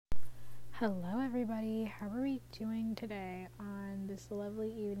Hello, everybody. How are we doing today on this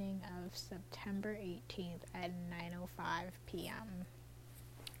lovely evening of September 18th at 9:05 p.m.?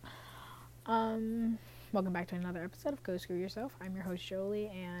 Welcome back to another episode of Go Screw Yourself. I'm your host,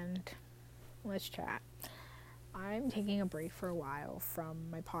 Jolie, and let's chat. I'm taking a break for a while from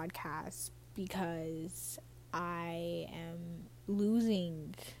my podcast because I am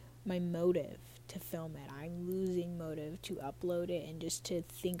losing my motive to film it. I'm losing motive to upload it and just to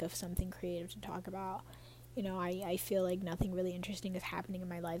think of something creative to talk about. I feel like nothing really interesting is happening in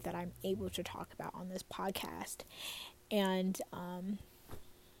my life that I'm able to talk about on this podcast. And,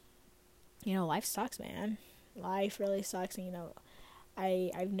 life sucks, man. Life really sucks. And,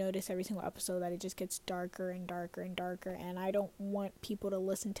 I've noticed every single episode that it just gets darker and darker and darker. And I don't want people to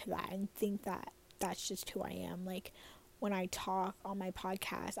listen to that and think that that's just who I am. Like, when I talk on my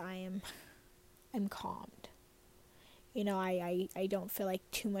podcast, I'm calmed. I don't feel like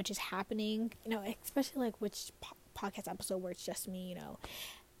too much is happening, especially like which podcast episode where it's just me,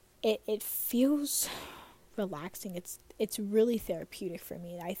 it feels relaxing. It's really therapeutic for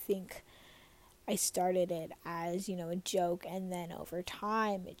me. I think I started it as, a joke, and then over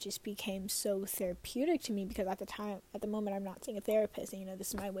time it just became so therapeutic to me because at the moment I'm not seeing a therapist, and this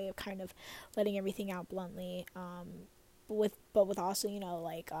is my way of kind of letting everything out bluntly, but with also,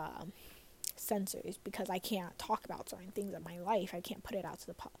 censors, because I can't talk about certain things in my life. I can't put it out to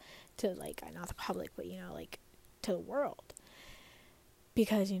not the public, but to the world,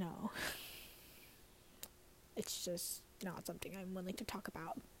 because it's just not something I'm willing to talk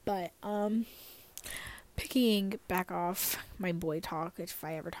about. But picking back off my boy talk, if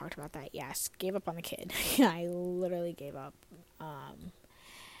I ever talked about that, yes, gave up on the kid. I literally gave up.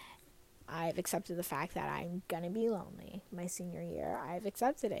 I've accepted the fact that I'm going to be lonely my senior year. I've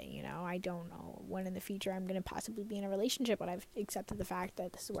accepted it, I don't know when in the future I'm going to possibly be in a relationship, but I've accepted the fact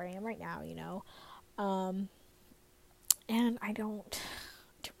that this is where I am right now, and I don't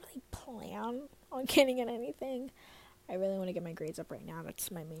really plan on getting in anything. I really want to get my grades up right now.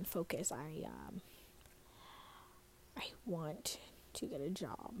 That's my main focus. I want to get a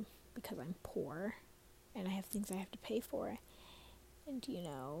job because I'm poor and I have things I have to pay for, and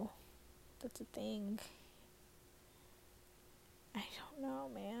that's a thing. I don't know,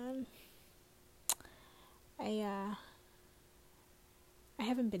 man. I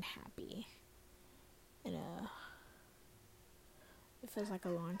haven't been happy it feels like a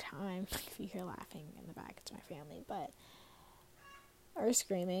long time. If you hear laughing in the back, it's my family, or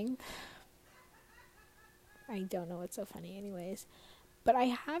screaming. I don't know what's so funny anyways. But I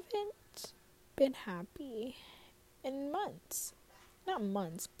haven't been happy in months. Not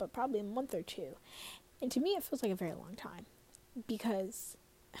months, but probably a month or two. And to me, it feels like a very long time, because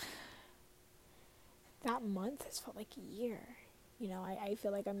that month has felt like a year. I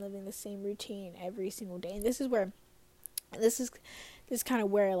feel like I'm living the same routine every single day. And this is kind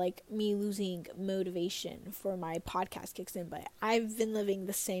of where, like, me losing motivation for my podcast kicks in. But I've been living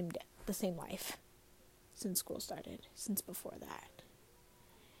the same life since school started, since before that.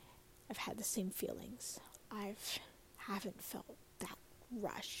 I've had the same feelings. Haven't felt that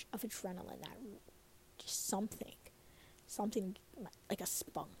rush of adrenaline, that just something like a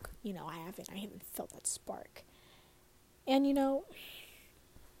spunk. I haven't felt that spark. And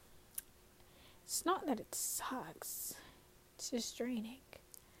it's not that it sucks, it's just draining.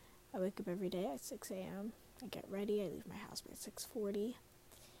 I wake up every day at 6 a.m. I get ready. I leave my house by 6:40.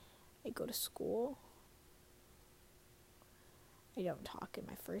 I go to school. I don't talk in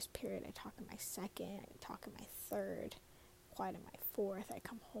my first period. I talk in my second. I talk in my third. Quiet in my fourth. I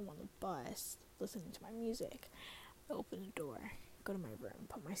come home on the bus, listening to my music. I open the door, go to my room,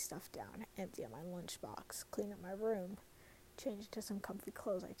 put my stuff down, empty out my lunchbox, clean up my room, change into some comfy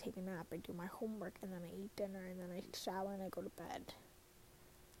clothes. I take a nap. I do my homework, and then I eat dinner, and then I shower, and I go to bed.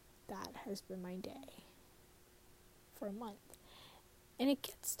 That has been my day for a month. And it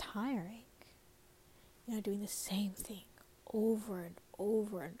gets tiring, doing the same thing over and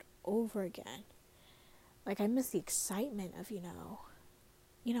over and over again. Like, I miss the excitement of, you know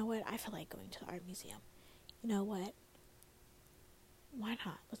what, I feel like going to the art museum. You know what, why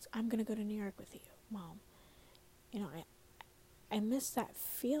not? I'm gonna go to New York with you, Mom. I miss that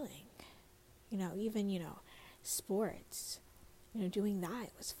feeling. Even, sports, doing that,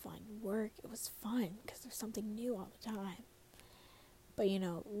 it was fun. Work, it was fun because there's something new all the time. But,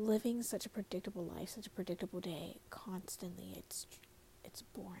 living such a predictable life, such a predictable day, constantly, it's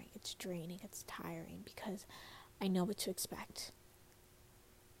boring, it's draining, it's tiring, because I know what to expect.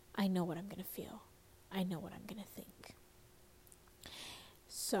 I know what I'm going to feel. I know what I'm going to think.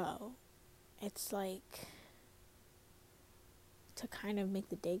 So, it's like to kind of make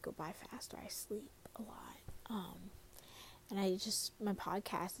the day go by faster, I sleep a lot. And my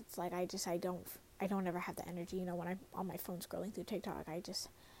podcast, it's like, I don't ever have the energy, when I'm on my phone scrolling through TikTok, I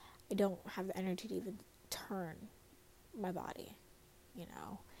don't have the energy to even turn my body,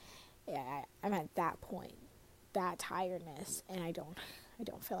 Yeah, I'm at that point, that tiredness, and I don't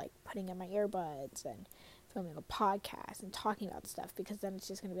feel like putting in my earbuds and filming a podcast and talking about stuff, because then it's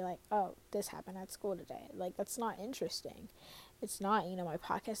just going to be like, oh, this happened at school today. Like, that's not interesting. It's not, my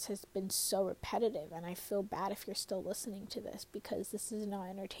podcast has been so repetitive, and I feel bad if you're still listening to this, because this is not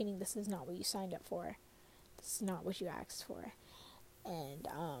entertaining. This is not what you signed up for. This is not what you asked for. And,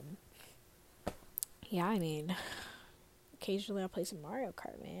 yeah, I mean, occasionally I'll play some Mario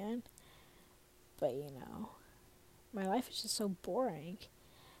Kart, man. But, my life is just so boring.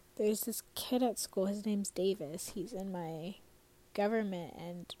 There's this kid at school, his name's Davis. He's in my government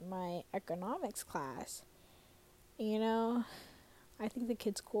and my economics class. I think the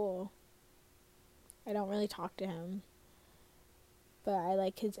kid's cool. I don't really talk to him, but I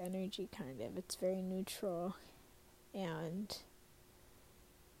like his energy, kind of. It's very neutral, and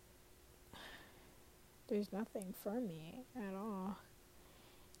there's nothing for me at all.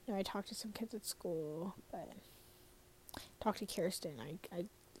 I talk to some kids at school, but talk to Kirsten. I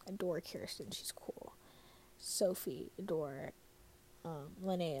adore Kirsten. She's cool. Sophie, adore.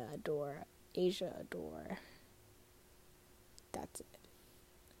 Linnea, adore. Asia, adore. That's it.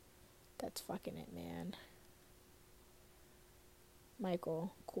 That's fucking it, man.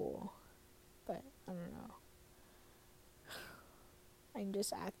 Michael, cool. But, I don't know.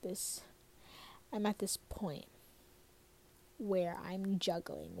 I'm at this point where I'm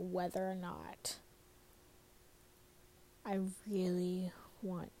juggling whether or not I really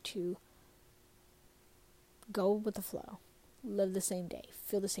want to go with the flow, live the same day,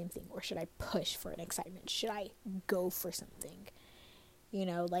 feel the same thing, or should I push for an excitement? Should I go for something?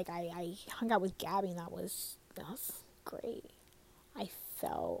 Like I hung out with Gabby, and that was great. I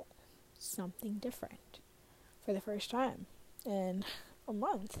felt something different for the first time in a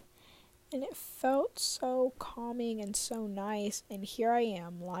month. And it felt so calming and so nice. And here I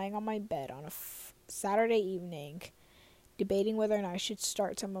am, lying on my bed on a Saturday evening, debating whether or not I should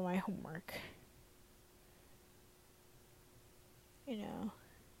start some of my homework.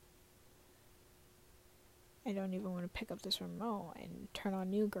 I don't even want to pick up this remote and turn on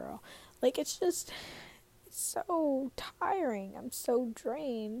New Girl. Like, it's so tiring. I'm so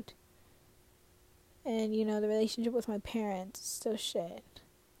drained. And, the relationship with my parents is still shit.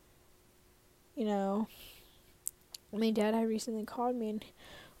 My dad had recently called me, and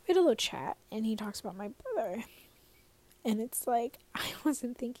we had a little chat, and he talks about my brother. And it's like, I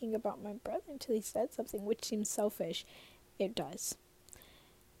wasn't thinking about my brother until he said something, which seems selfish. It does.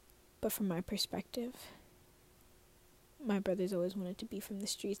 But from my perspective, my brother's always wanted to be from the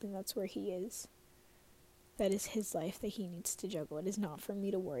streets, and that's where he is. That is his life that he needs to juggle. It is not for me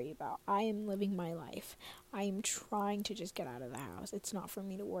to worry about. I am living my life. I am trying to just get out of the house. It's not for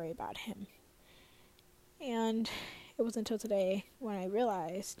me to worry about him. And it wasn't until today when I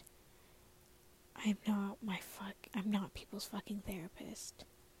realized I'm not people's fucking therapist.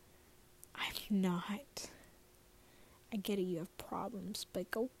 I'm not. I get it, you have problems,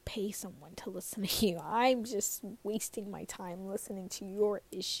 but go pay someone to listen to you. I'm just wasting my time listening to your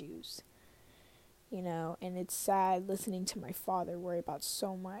issues. And it's sad listening to my father worry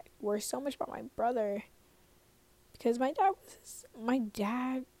so much about my brother, because my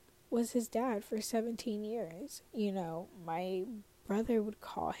dad was his dad for 17 years. My brother would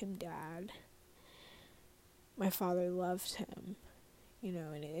call him dad. My father loved him,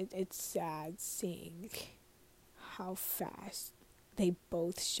 and it's sad seeing how fast they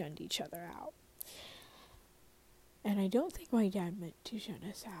both shunned each other out. And I don't think my dad meant to shun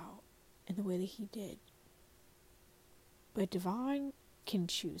us out in the way that he did. But Devon can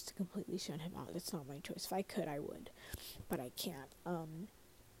choose to completely shun him out. That's not my choice. If I could, I would. But I can't.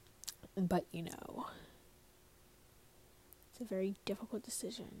 But, it's a very difficult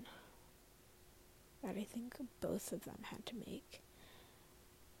decision that I think both of them had to make.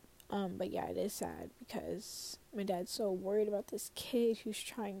 But yeah, it is sad because my dad's so worried about this kid who's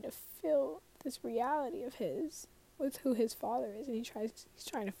trying to fill this reality of his with who his father is, and he's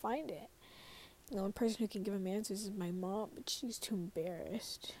trying to find it. The only person who can give him answers is my mom, but she's too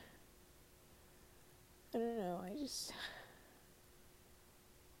embarrassed. I don't know,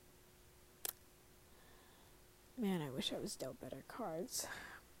 man, I wish I was dealt better cards.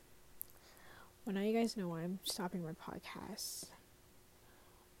 Well, now you guys know why I'm stopping my podcast.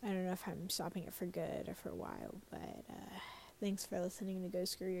 I don't know if I'm stopping it for good or for a while, but thanks for listening to Go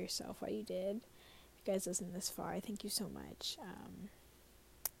Screw Yourself while you did. you guys listen this far, thank you so much.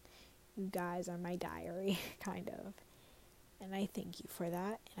 You guys are my diary, kind of. And I thank you for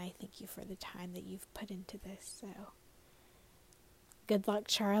that. And I thank you for the time that you've put into this. So, good luck,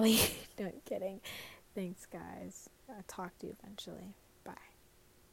 Charlie. No, I'm kidding. Thanks, guys. I'll talk to you eventually.